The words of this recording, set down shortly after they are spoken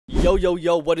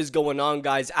Yo, what is going on,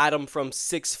 guys? Adam from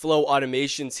SixFlow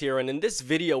Automations here, and in this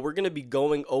video we're going to be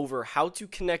going over how to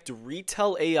connect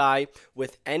Retell AI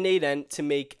with n8n to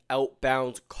make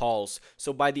outbound calls.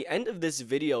 So by the end of this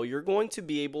video, you're going to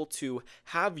be able to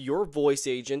have your voice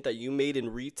agent that you made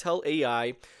in Retell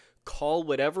AI call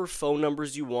whatever phone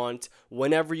numbers you want,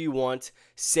 whenever you want,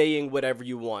 saying whatever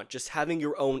you want. Just having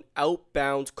your own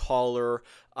outbound caller,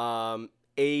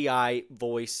 AI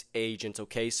voice agent.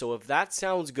 Okay, so if that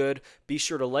sounds good, be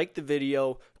sure to like the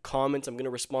video, comment. I'm going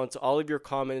to respond to all of your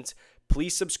comments.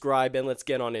 Please subscribe, and let's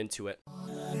get on into it.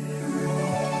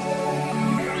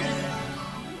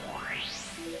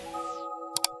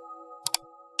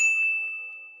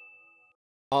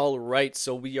 Alright,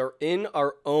 so we are in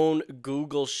our own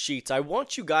Google Sheets. I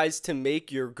want you guys to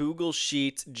make your Google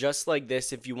Sheet just like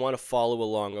this if you want to follow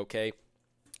along, okay?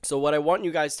 So what I want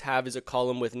you guys to have is a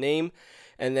column with name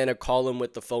and then a column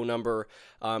with the phone number.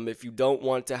 If you don't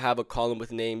want to have a column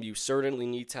with name, you certainly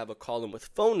need to have a column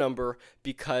with phone number,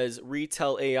 because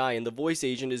Retell AI and the voice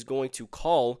agent is going to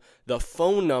call the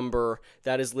phone number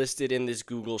that is listed in this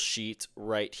Google Sheet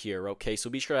right here. Okay, so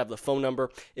be sure to have the phone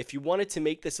number. If you wanted to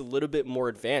make this a little bit more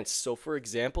advanced, so for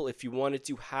example, if you wanted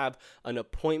to have an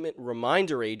appointment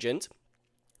reminder agent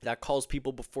that calls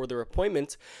people before their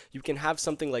appointment, you can have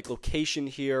something like location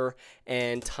here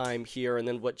and time here, and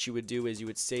then what you would do is you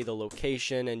would say the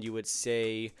location and you would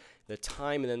say the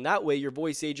time, and then that way your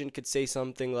voice agent could say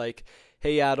something like,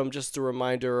 "Hey Adam, just a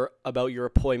reminder about your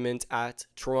appointment at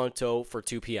Toronto for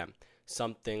 2 p.m.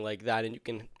 Something like that, and you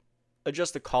can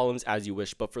adjust the columns as you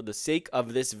wish. But for the sake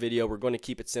of this video, we're going to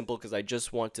keep it simple because I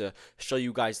just want to show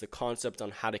you guys the concept on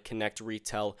how to connect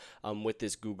Retell with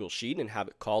this Google Sheet and have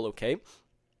it call, okay?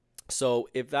 So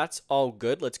if that's all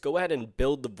good, let's go ahead and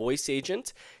build the voice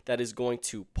agent that is going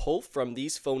to pull from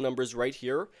these phone numbers right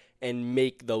here and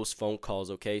make those phone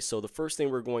calls, okay? So the first thing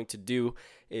we're going to do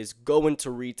is go into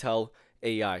Retell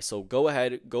AI. So go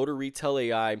ahead, go to Retell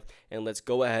AI, and let's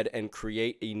go ahead and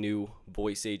create a new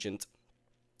voice agent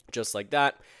just like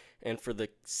that. And for the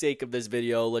sake of this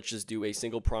video, let's just do a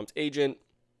single prompt agent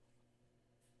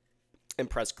and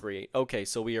press create. Okay,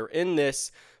 so we are in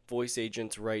this voice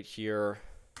agent right here.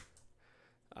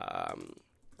 I'm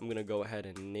going to go ahead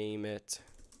and name it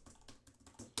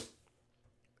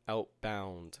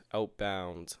Outbound.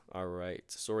 All right.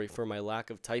 Sorry for my lack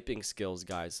of typing skills,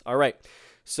 guys. All right.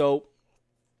 So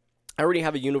I already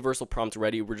have a universal prompt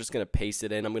ready. We're just going to paste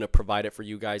it in. I'm going to provide it for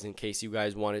you guys in case you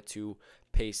guys wanted to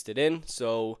paste it in.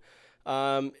 So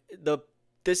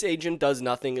this agent does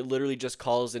nothing. It literally just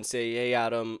calls and say, "Hey,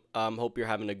 Adam, hope you're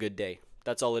having a good day."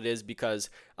 That's all it is,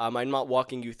 because I'm not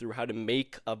walking you through how to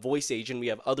make a voice agent. We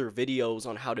have other videos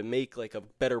on how to make like a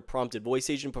better prompted voice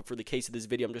agent, but for the case of this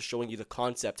video, I'm just showing you the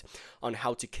concept on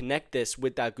how to connect this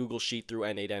with that Google Sheet through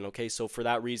n8n, okay? So for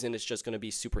that reason, it's just going to be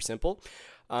super simple.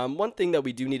 One thing that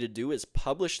we do need to do is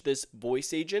publish this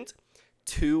voice agent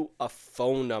to a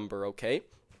phone number, okay?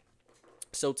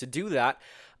 So to do that,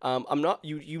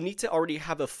 you need to already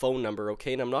have a phone number,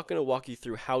 okay? And I'm not going to walk you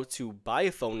through how to buy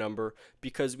a phone number,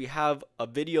 because we have a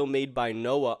video made by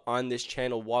Noah on this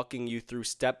channel walking you through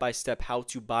step-by-step how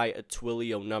to buy a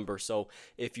Twilio number. So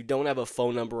if you don't have a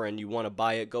phone number and you want to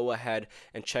buy it, go ahead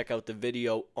and check out the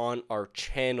video on our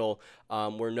channel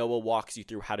where Noah walks you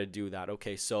through how to do that,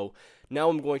 okay? So now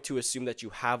I'm going to assume that you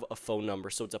have a phone number.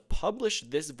 So to publish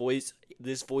this voice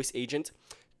agent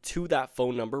to that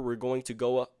phone number, we're going to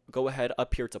go ahead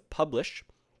up here to publish,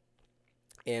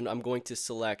 and I'm going to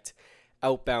select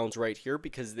outbound right here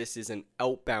because this is an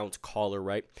outbound caller,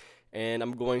 right? And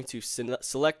I'm going to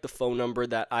select the phone number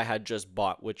that I had just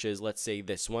bought, which is, let's say,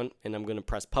 this one, and I'm going to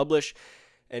press publish.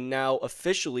 And now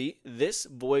officially this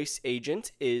voice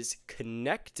agent is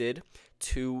connected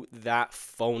to that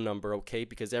phone number, okay?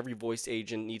 Because every voice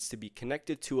agent needs to be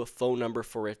connected to a phone number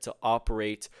for it to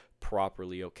operate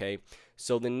properly, okay?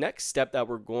 So the next step that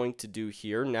we're going to do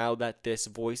here, now that this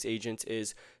voice agent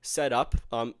is set up,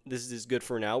 this is good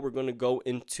for now, we're going to go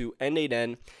into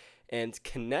n8n and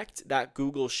connect that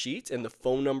Google Sheet and the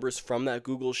phone numbers from that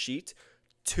Google Sheet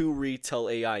to Retell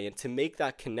AI. And to make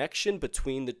that connection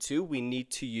between the two, we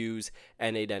need to use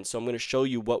n8n. So I'm going to show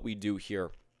you what we do here.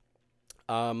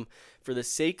 For the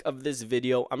sake of this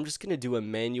video, I'm just going to do a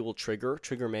manual trigger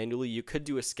manually. You could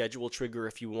do a schedule trigger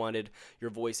if you wanted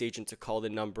your voice agent to call the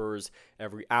numbers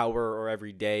every hour or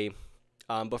every day.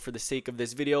 But for the sake of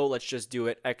this video, let's just do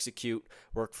it, execute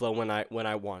workflow when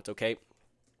I want, okay?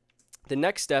 The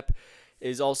next step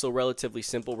is also relatively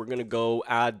simple. We're going to go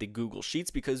add the Google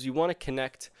Sheets because we want to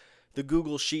connect the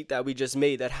Google Sheet that we just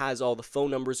made that has all the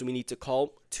phone numbers we need to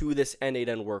call to this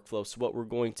n8n workflow. So what we're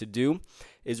going to do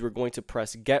is we're going to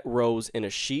press get rows in a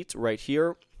sheet right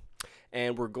here.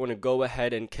 and we're going to go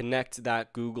ahead and connect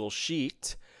that Google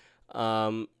Sheet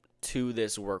to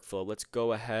this workflow. Let's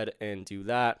go ahead and do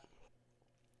that.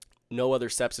 No other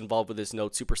steps involved with this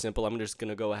node. Super simple. I'm just going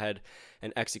to go ahead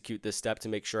and execute this step to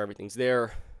make sure everything's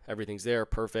there. Everything's there.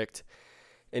 Perfect.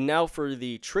 And now for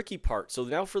the tricky part. So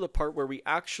now for the part where we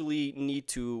actually need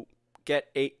to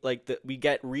get we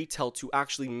get Retell to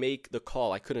actually make the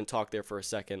call. I couldn't talk there for a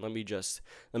second. Let me just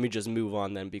move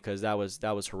on then, because that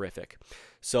was horrific.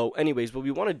 So anyways, what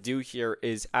we want to do here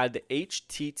is add the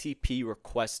HTTP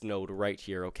request node right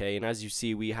here, okay? And as you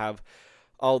see, we have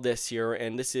all this here,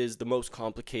 and this is the most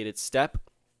complicated step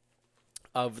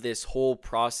of this whole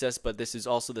process, but this is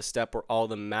also the step where all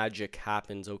the magic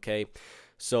happens, okay?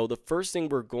 So the first thing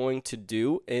we're going to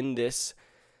do in this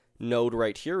node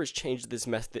right here is change this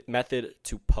method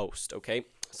to post, okay?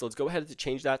 So let's go ahead and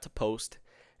change that to post,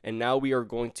 and now we are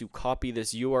going to copy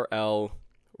this URL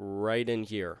right in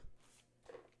here.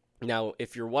 Now,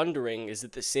 if you're wondering, is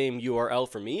it the same URL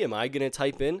for me? Am I going to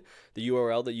type in the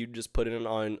URL that you just put in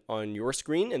on your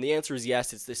screen? And the answer is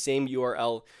yes, it's the same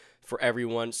URL for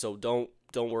everyone, so don't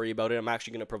worry about it. I'm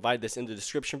actually going to provide this in the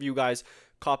description for you guys.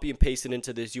 Copy and paste it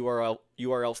into this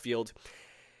URL field,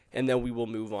 and then we will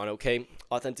move on, okay?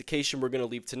 Authentication, we're going to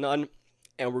leave to none,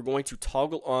 and we're going to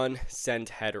toggle on send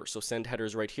header. So send header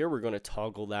is right here. We're going to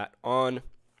toggle that on.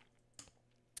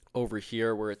 Over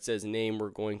here where it says name, we're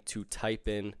going to type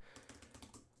in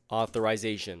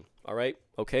authorization. All right,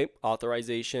 okay,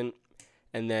 authorization.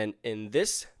 And then in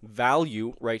this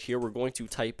value right here, we're going to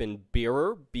type in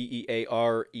bearer,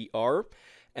 B-E-A-R-E-R,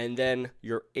 and then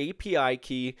your API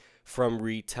key from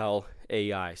Retell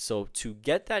AI. So to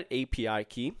get that API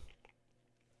key,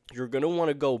 you're going to want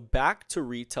to go back to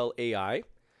Retell AI.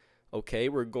 Okay,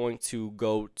 we're going to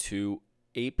go to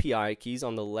API keys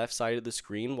on the left side of the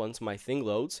screen. Once my thing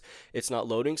loads, it's not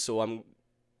loading, so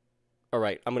all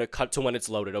right, I'm going to cut to when it's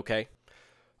loaded, okay?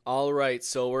 All right,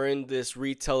 so we're in this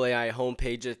Retell AI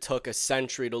homepage. It took a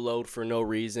century to load for no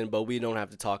reason, but we don't have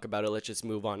to talk about it. Let's just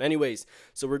move on. Anyways,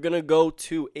 so we're going to go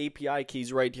to API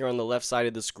keys right here on the left side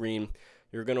of the screen.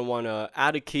 You're going to want to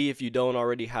add a key. If you don't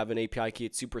already have an API key,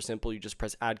 it's super simple. You just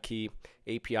press add key,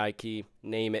 API key,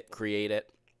 name it, create it.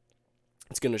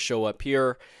 It's going to show up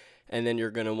here, and then you're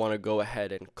going to want to go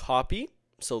ahead and copy.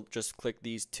 So just click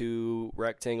these two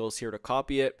rectangles here to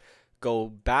copy it. Go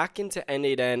back into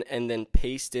n8n and then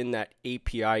paste in that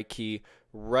API key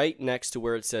right next to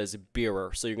where it says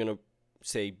bearer. So you're going to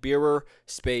say bearer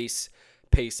space,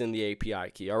 paste in the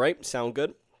API key. All right, sound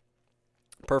good?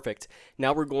 Perfect.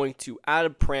 Now we're going to add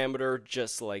a parameter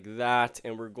just like that,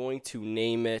 and we're going to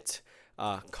name it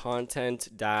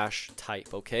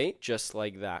content-type, okay? Just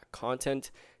like that,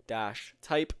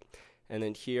 content-type. And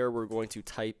then here we're going to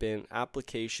type in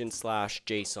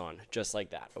application/JSON, just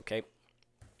like that, okay?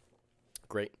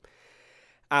 Great.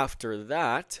 After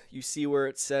that, you see where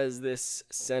it says this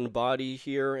send body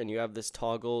here, and you have this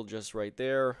toggle just right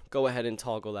there. Go ahead and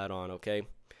toggle that on, okay?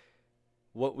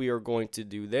 What we are going to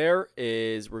do there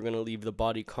is we're going to leave the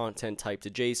body content type to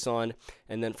JSON,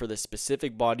 and then for the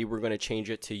specific body, we're going to change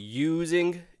it to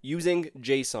using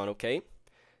JSON, okay?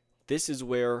 This is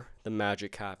where the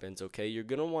magic happens, okay? You're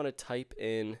going to want to type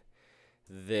in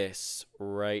this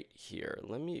right here.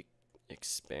 Let me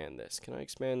expand this. Can I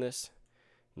expand this?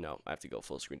 No, I have to go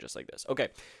full screen just like this. Okay,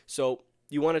 so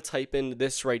you want to type in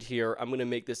this right here. I'm going to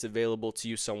make this available to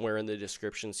you somewhere in the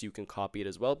description so you can copy it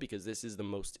as well, because this is the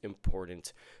most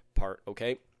important part,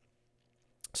 okay?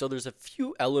 So there's a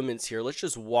few elements here. Let's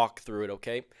just walk through it,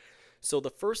 okay? So the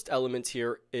first element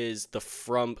here is the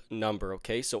from number,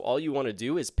 okay? So all you want to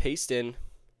do is paste in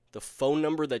the phone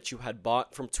number that you had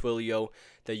bought from Twilio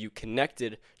that you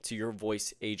connected to your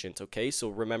voice agent, okay? So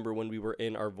remember when we were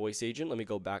in our voice agent, let me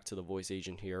go back to the voice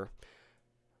agent here.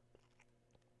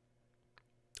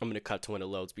 I'm going to cut to when it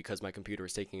loads because my computer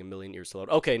is taking a million years to load.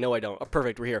 Okay, no, I don't. Oh,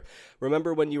 perfect, we're here.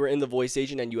 Remember when you were in the voice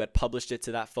agent and you had published it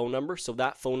to that phone number? So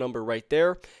that phone number right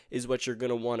there is what you're going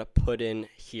to want to put in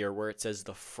here where it says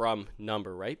the from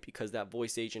number, right? Because that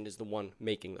voice agent is the one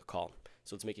making the call.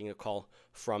 So it's making a call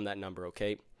from that number,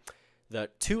 okay? The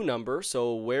to number,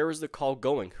 so where is the call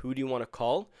going? Who do you want to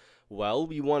call? Well,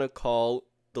 we want to call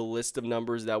the list of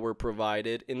numbers that were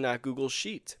provided in that Google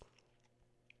Sheet.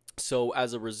 So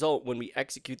as a result, when we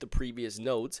execute the previous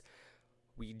nodes,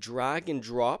 we drag and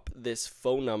drop this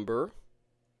phone number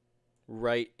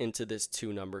right into this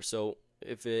to number. So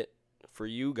for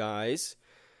you guys,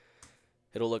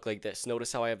 it'll look like this.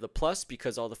 Notice how I have the plus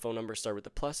because all the phone numbers start with the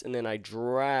plus, and then I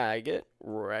drag it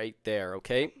right there,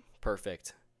 okay?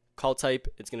 Perfect. Call type,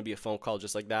 it's going to be a phone call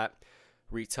just like that.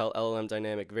 Retell LLM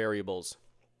dynamic variables.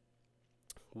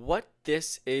 what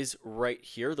this is right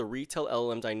here, the Retell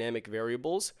LLM dynamic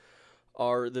variables,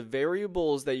 are the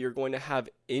variables that you're going to have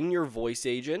in your voice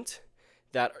agent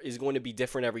that is going to be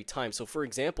different every time. So for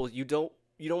example, you don't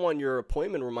want your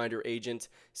appointment reminder agent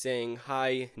saying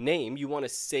hi name. You want to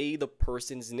say the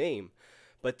person's name,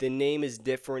 but the name is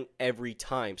different every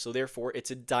time. So therefore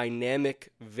it's a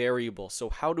dynamic variable. So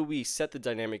how do we set the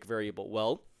dynamic variable?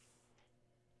 Well,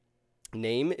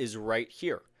 name is right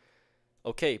here.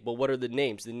 Okay, but what are the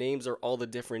names? The names are all the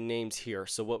different names here.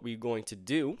 So what we're going to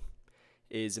do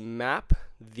is map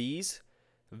these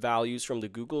values from the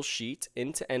Google Sheet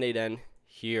into n8n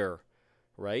here,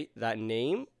 right? That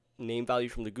name value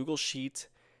from the Google Sheet,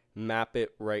 map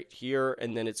it right here,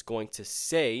 and then it's going to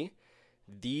say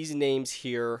these names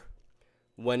here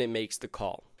when it makes the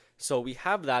call. So we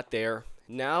have that there.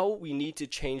 Now we need to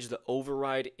change the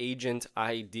override agent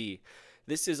ID.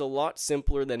 This is a lot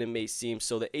simpler than it may seem.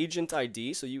 So the agent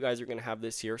ID, so you guys are going to have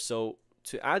this here. So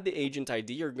to add the agent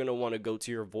ID, you're going to want to go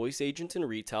to your voice agent in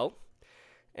Retell.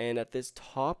 And at this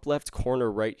top left corner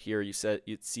right here, you'd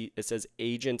see it says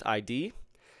agent ID.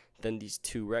 Then these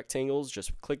two rectangles,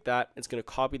 just click that. It's going to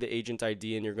copy the agent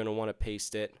ID and you're going to want to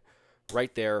paste it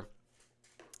right there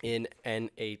in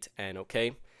n8n,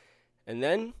 okay? And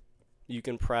then you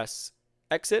can press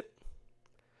exit,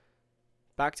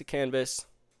 back to Canvas,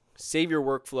 save your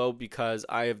workflow, because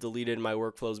I have deleted my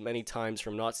workflows many times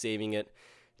from not saving it.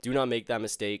 Do not make that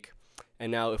mistake.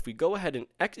 And now if we go ahead and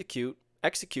execute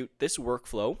this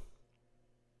workflow,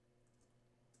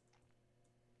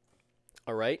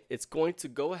 all right, it's going to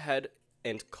go ahead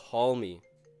and call me.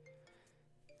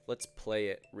 Let's play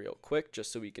it real quick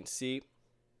just so we can see.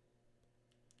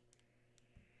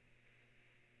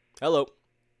 Hello.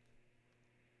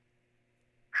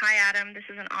 Hi, Adam. This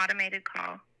is an automated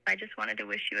call. I just wanted to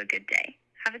wish you a good day.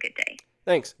 Have a good day.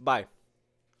 Thanks. Bye.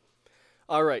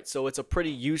 All right, so it's a pretty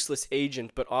useless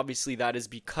agent, but obviously that is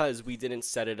because we didn't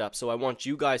set it up. So I want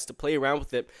you guys to play around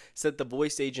with it, set the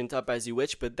voice agent up as you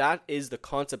wish, but that is the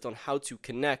concept on how to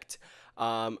connect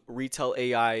Retell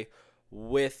AI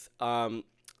with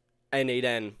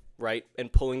n8n, right,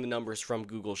 and pulling the numbers from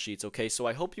Google Sheets, okay? So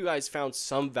I hope you guys found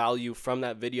some value from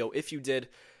that video. If you did,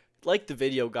 like the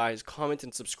video, guys, comment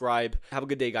and subscribe. Have a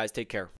good day, guys. Take care.